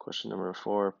question number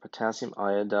 4, potassium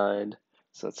iodide,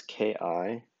 so that's Ki,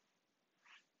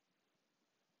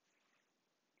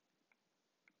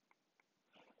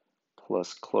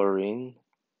 plus chlorine.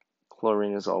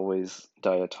 Chlorine is always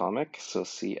diatomic, so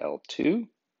Cl2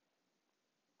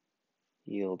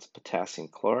 yields potassium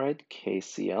chloride,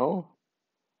 KCl,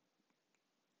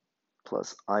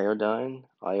 plus iodine.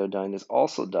 Iodine is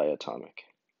also diatomic,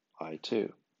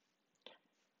 I2.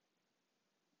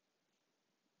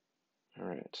 All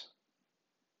right.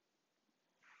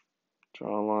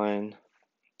 Draw a line.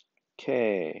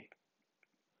 K,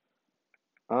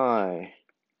 I,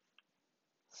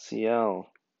 Cl,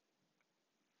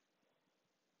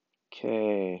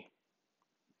 K,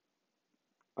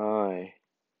 I,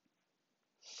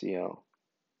 Cl.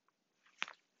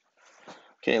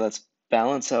 Okay, let's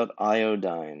balance out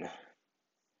iodine.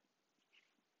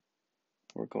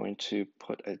 We're going to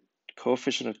put a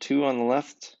coefficient of 2 on the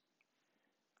left.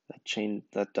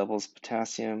 That doubles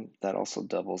potassium. That also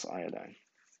doubles iodine.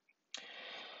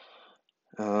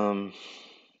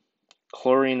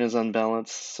 Chlorine is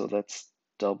unbalanced, so that's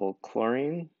double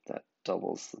chlorine. That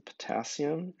doubles the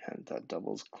potassium, and that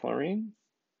doubles chlorine.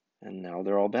 And now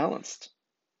they're all balanced.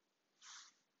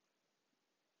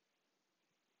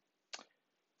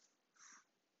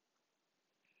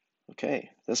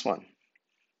 Okay, this one.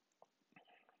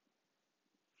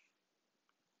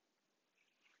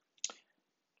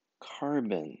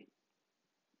 Carbon,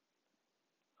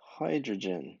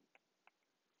 hydrogen,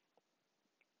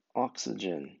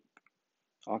 oxygen.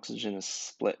 Oxygen is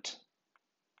split.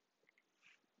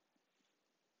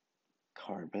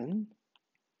 Carbon,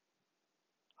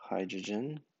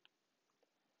 hydrogen,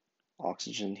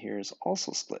 oxygen here is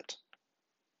also split.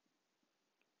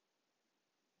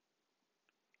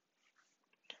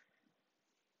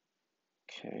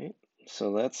 Okay, so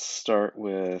let's start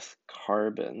with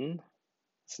carbon.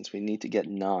 Since we need to get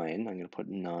 9, I'm going to put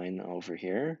 9 over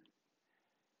here.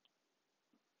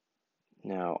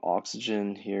 Now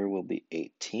oxygen here will be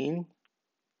 18.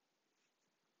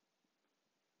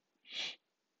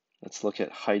 Let's look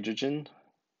at hydrogen.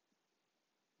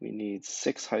 We need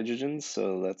 6 hydrogens,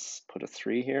 so let's put a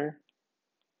 3 here.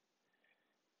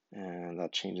 And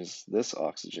that changes this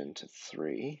oxygen to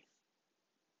 3.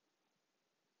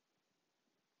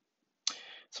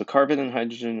 So carbon and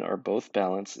hydrogen are both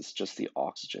balanced, it's just the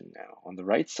oxygen now. On the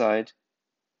right side,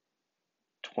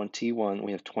 21,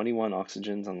 we have 21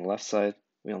 oxygens. On the left side,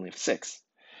 we only have 6.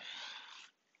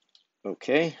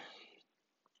 Okay.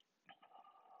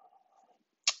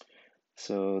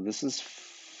 So this is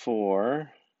 4.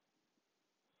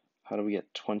 How do we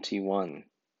get 21?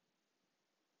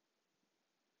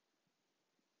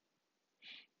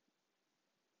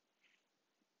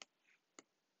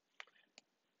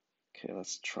 Okay,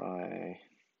 let's try.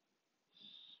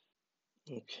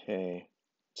 Okay,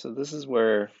 so this is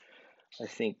where I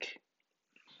think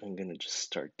I'm going to just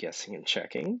start guessing and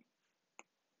checking,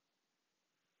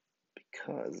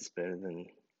 because it's better than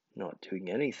not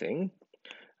doing anything.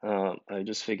 I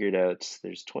just figured out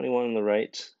there's 21 on the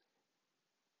right,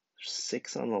 there's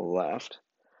 6 on the left.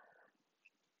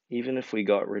 Even if we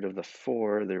got rid of the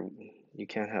 4, you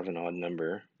can't have an odd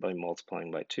number by multiplying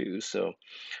by 2. So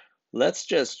let's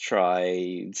just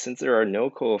try, since there are no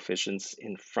coefficients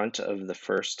in front of the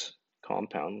first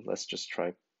compound, let's just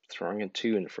try throwing a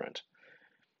 2 in front.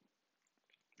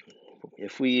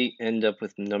 If we end up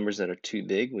with numbers that are too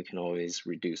big, we can always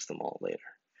reduce them all later.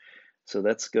 So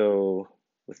let's go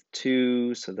with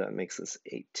 2, so that makes this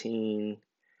 18.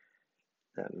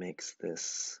 That makes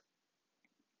this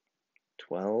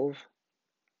 12,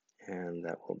 and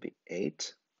that will be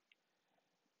 8.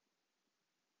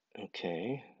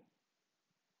 Okay.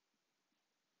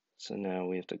 So now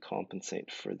we have to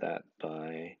compensate for that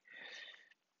by,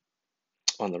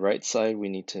 on the right side, we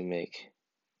need to make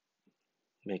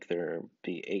there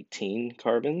be 18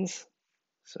 carbons.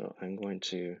 So I'm going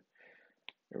to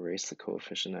erase the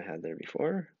coefficient I had there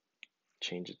before,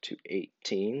 change it to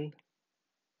 18.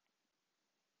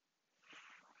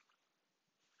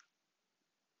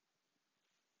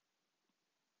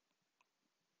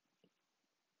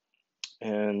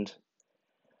 And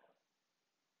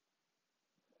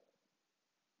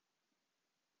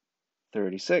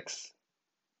 $36.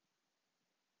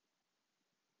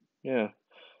 Yeah,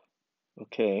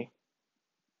 okay.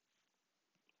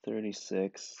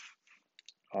 36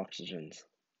 oxygens.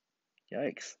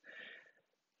 Yikes.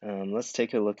 Let's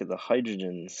take a look at the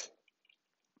hydrogens.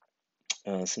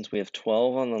 Since we have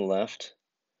 12 on the left,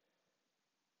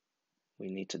 we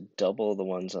need to double the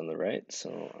ones on the right.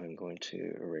 So I'm going to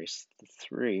erase the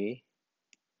 3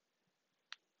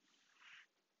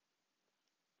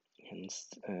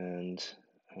 and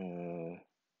to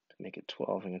make it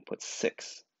 12, I'm going to put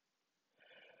 6.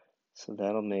 So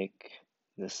that'll make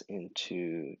this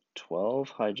into 12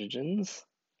 hydrogens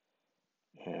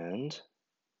and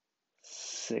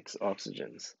 6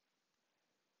 oxygens.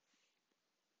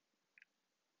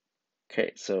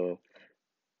 Okay, so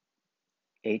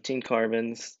 18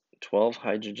 carbons, 12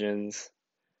 hydrogens.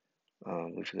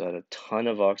 We've got a ton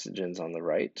of oxygens on the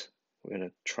right. We're going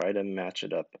to try to match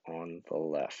it up on the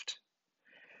left.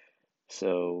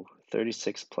 So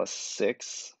 36 plus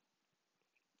 6,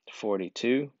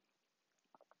 42.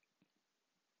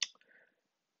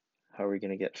 How are we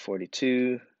going to get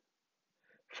 42?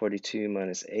 42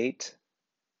 minus 8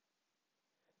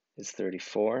 is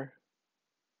 34.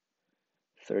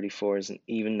 34 is an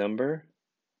even number,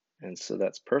 and so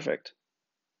that's perfect.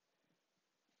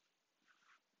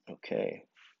 Okay,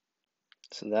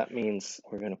 so that means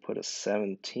we're going to put a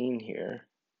 17 here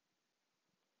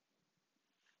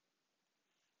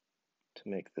to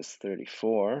make this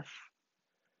 34.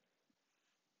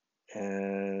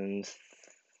 And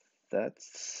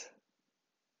that's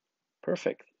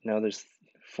perfect. Now there's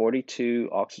 42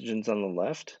 oxygens on the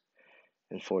left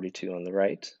and 42 on the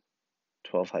right,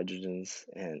 12 hydrogens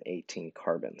and 18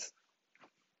 carbons.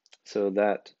 So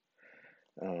that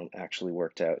actually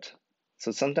worked out.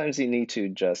 So sometimes you need to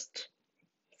just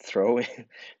throw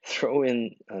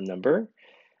in a number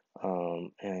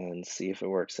and see if it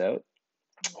works out,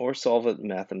 or solve it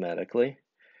mathematically.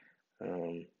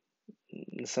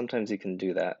 Sometimes you can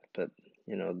do that, but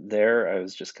there I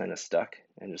was just kind of stuck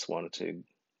and just wanted to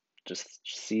just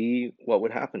see what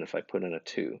would happen if I put in a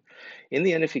 2. In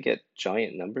the end, if you get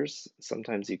giant numbers,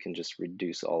 sometimes you can just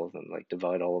reduce all of them, like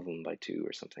divide all of them by 2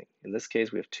 or something. In this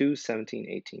case, we have 2, 17,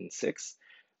 18, 6.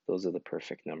 Those are the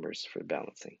perfect numbers for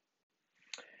balancing.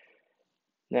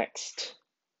 Next,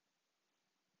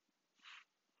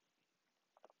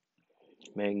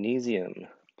 magnesium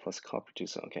plus copper 2.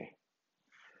 So, okay.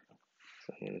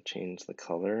 So I'm going to change the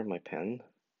color of my pen.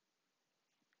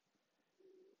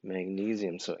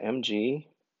 Magnesium, so Mg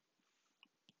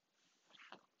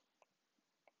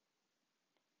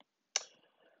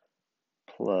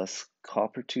plus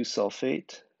copper 2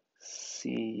 sulfate,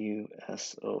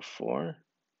 CuSO4,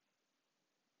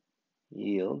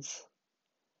 yields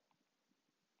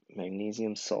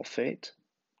magnesium sulfate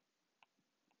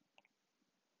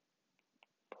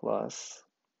plus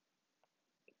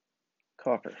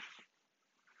copper.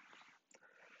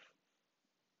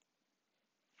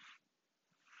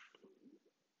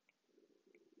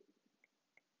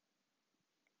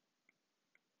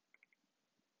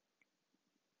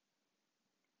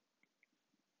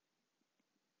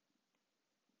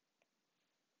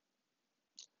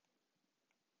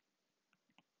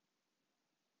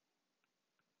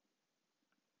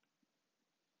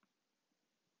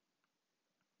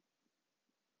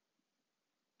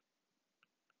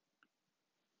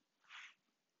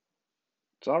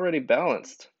 It's already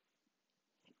balanced.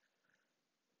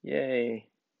 Yay.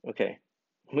 Okay,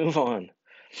 move on.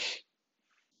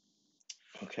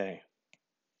 Okay.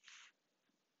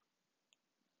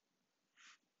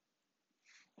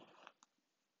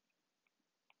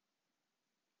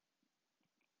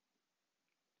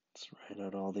 Let's write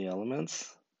out all the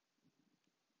elements.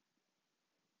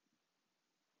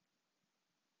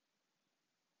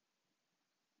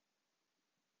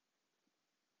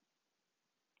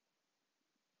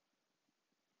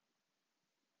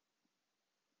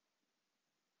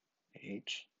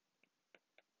 H.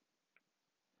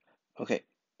 Okay,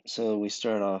 so we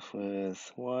start off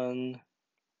with 1,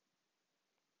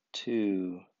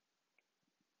 2,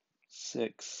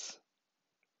 6,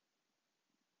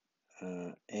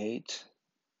 8,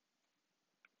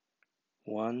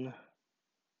 1,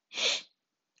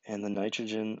 and the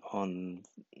nitrogen on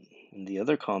the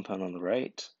other compound on the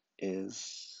right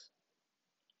is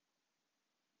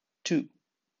 2.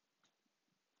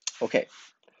 Okay,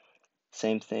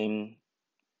 same thing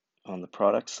on the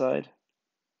product side.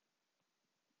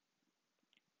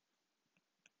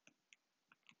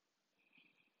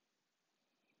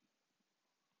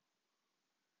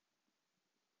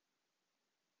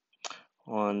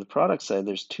 On the product side,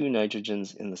 there's 2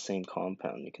 nitrogens in the same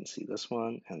compound. You can see this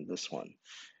one and this one.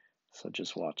 So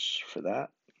just watch for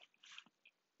that.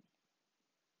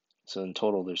 So in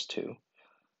total, there's 2.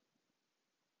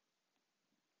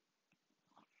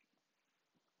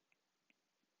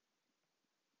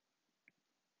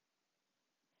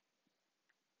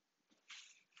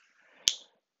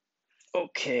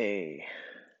 Okay.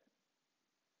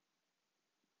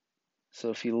 So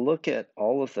if you look at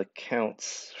all of the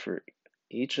counts for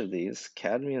each of these,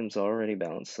 cadmium's already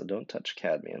balanced, so don't touch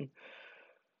cadmium.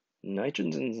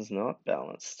 Nitrogen is not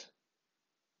balanced.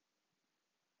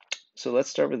 So let's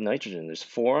start with nitrogen. There's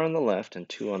 4 on the left and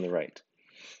 2 on the right.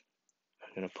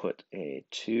 I'm going to put a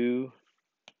 2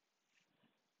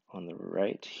 on the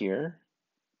right here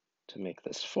to make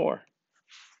this 4.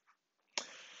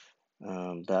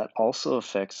 That also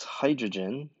affects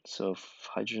hydrogen. So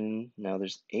hydrogen, now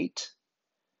there's 8.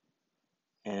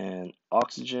 And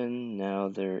oxygen, now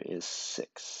there is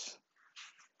 6.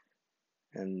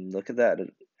 And look at that,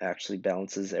 it actually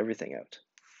balances everything out.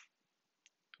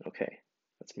 Okay,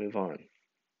 let's move on.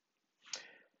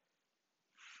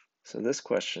 So this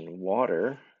question,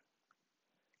 water,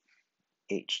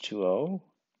 H2O,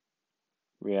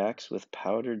 reacts with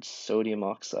powdered sodium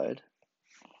oxide.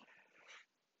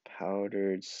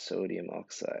 Powdered sodium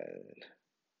oxide.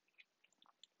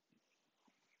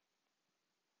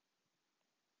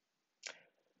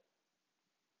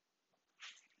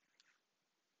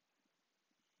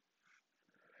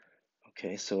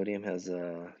 Okay, sodium has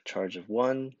a charge of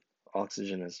 1,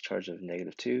 oxygen has a charge of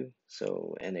 -2,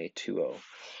 so Na2O.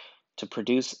 To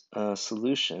produce a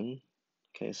solution,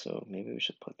 okay, so maybe we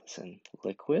should put this in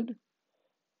liquid.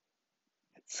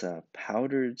 It's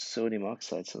powdered sodium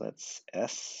oxide, so that's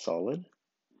S solid.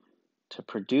 To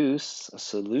produce a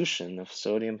solution of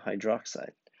sodium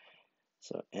hydroxide,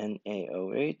 so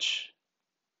NaOH,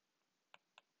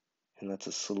 and that's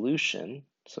a solution,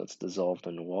 so it's dissolved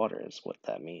in water is what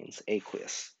that means,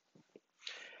 aqueous.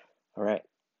 All right.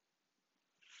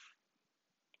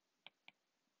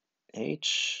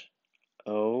 H,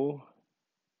 O,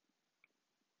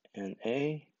 and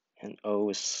A, and O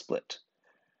is split.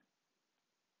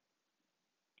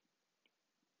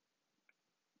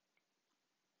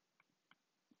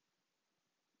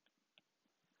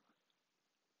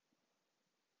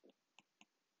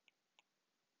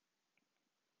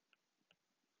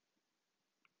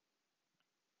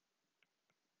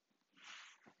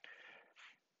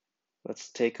 Let's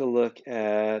take a look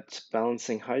at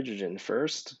balancing hydrogen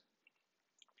first.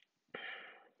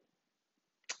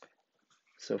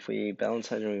 So if we balance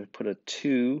hydrogen, we put a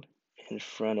 2 in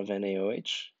front of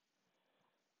NaOH.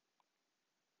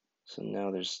 So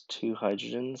now there's 2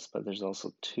 hydrogens, but there's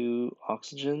also 2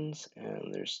 oxygens,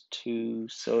 and there's 2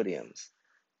 sodiums.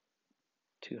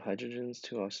 2 hydrogens,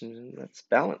 2 oxygens, that's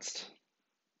balanced.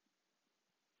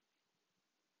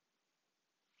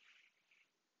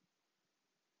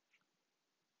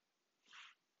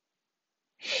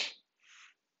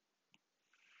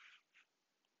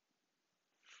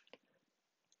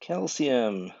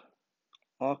 Calcium,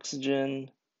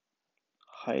 oxygen,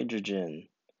 hydrogen,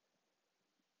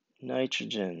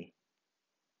 nitrogen,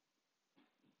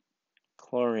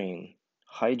 chlorine,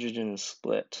 hydrogen is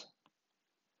split.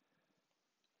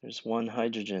 There's 1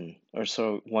 hydrogen, or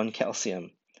so 1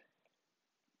 calcium,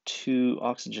 2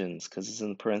 oxygens, because it's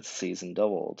in parentheses and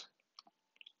doubled,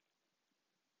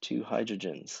 2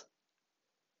 hydrogens,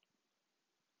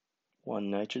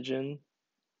 1 nitrogen,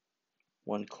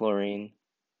 1 chlorine,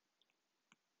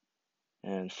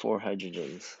 and 4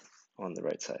 hydrogens on the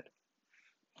right side.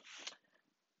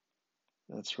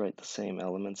 Let's write the same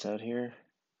elements out here.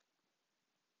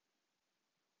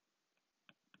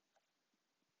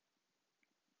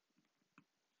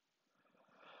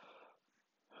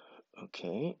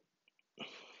 Okay.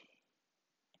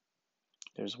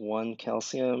 There's 1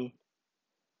 calcium,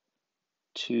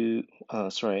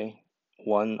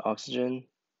 1 oxygen.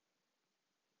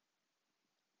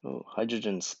 Oh,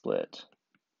 hydrogen split.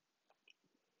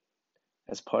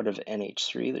 As part of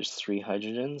NH3, there's 3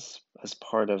 hydrogens. As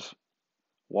part of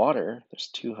water, there's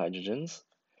 2 hydrogens,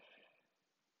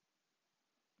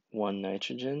 1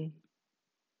 nitrogen,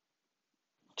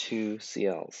 2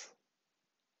 Cls.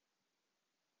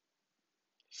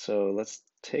 So let's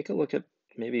take a look at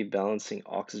maybe balancing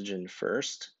oxygen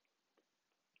first.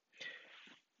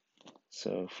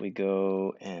 So if we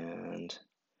go and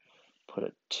put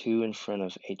a 2 in front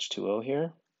of H2O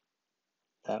here,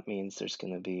 that means there's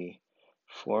going to be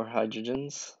 4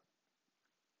 hydrogens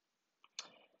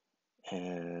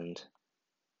and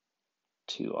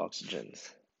 2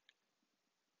 oxygens.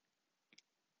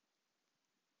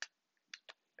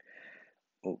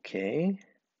 Okay.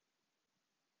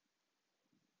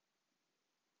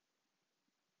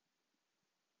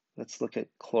 Let's look at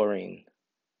chlorine.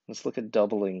 Let's look at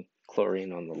doubling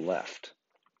chlorine on the left.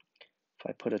 If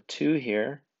I put a 2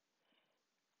 here,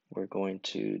 we're going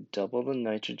to double the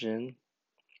nitrogen,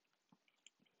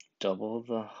 double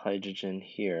the hydrogen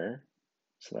here,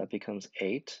 so that becomes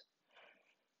 8.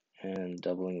 and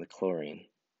doubling the chlorine.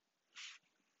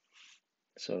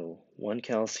 So 1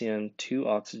 calcium, 2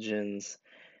 oxygens,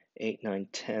 8, 9,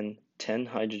 10, 10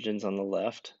 hydrogens on the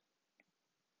left,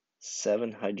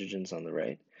 7 hydrogens on the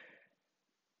right.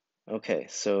 Okay,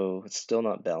 so it's still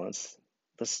not balanced.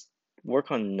 Let's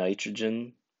work on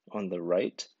nitrogen on the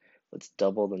right. Let's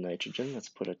double the nitrogen. Let's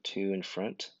put a 2 in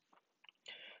front.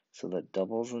 So that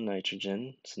doubles the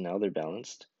nitrogen. So now they're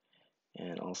balanced.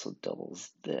 And also doubles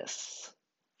this.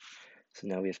 So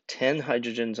now we have 10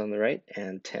 hydrogens on the right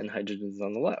and 10 hydrogens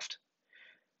on the left.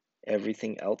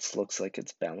 Everything else looks like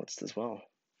it's balanced as well.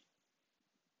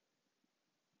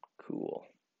 Cool.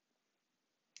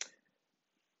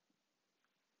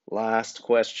 Last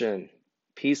question.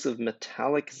 Piece of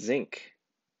metallic zinc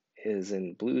is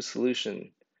in blue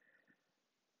solution.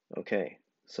 Okay,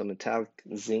 so metallic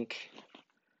zinc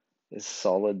is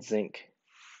solid zinc.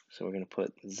 So we're going to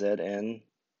put Zn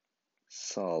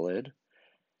solid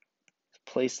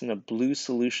placed in a blue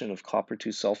solution of copper 2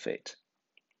 sulfate.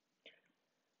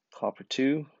 Copper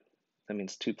 2, that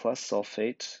means 2 plus,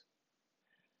 sulfate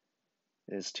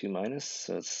is 2 minus,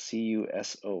 so it's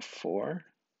CuSO4,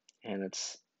 and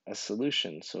it's a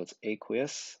solution, so it's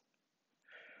aqueous.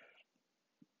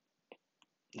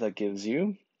 That gives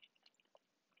you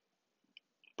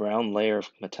brown layer of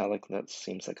metallic that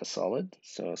seems like a solid,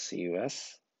 so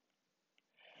CuS,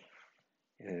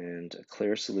 and a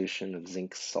clear solution of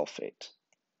zinc sulfate.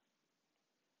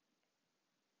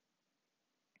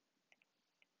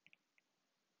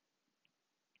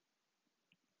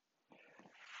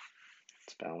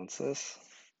 Let's balance this.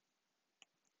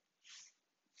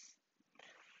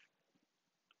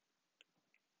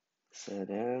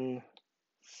 Zn,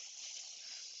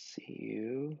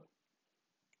 Cu,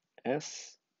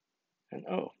 S, and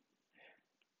O.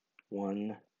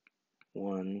 1,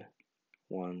 1,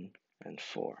 1, and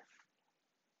 4.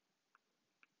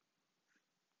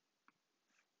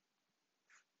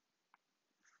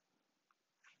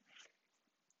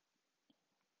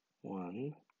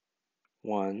 One,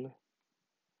 one.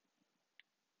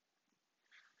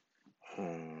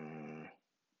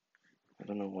 I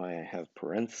don't know why I have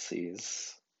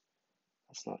parentheses.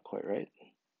 That's not quite right.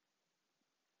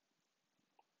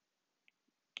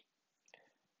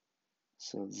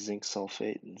 So zinc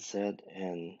sulfate,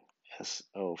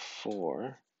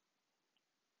 ZnSO4.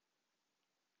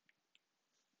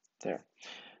 There.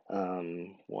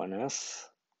 1s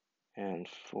and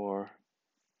 4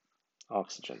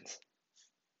 oxygens.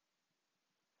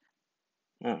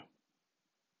 Yeah,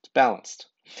 it's balanced.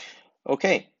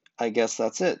 Okay, I guess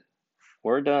that's it.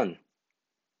 We're done.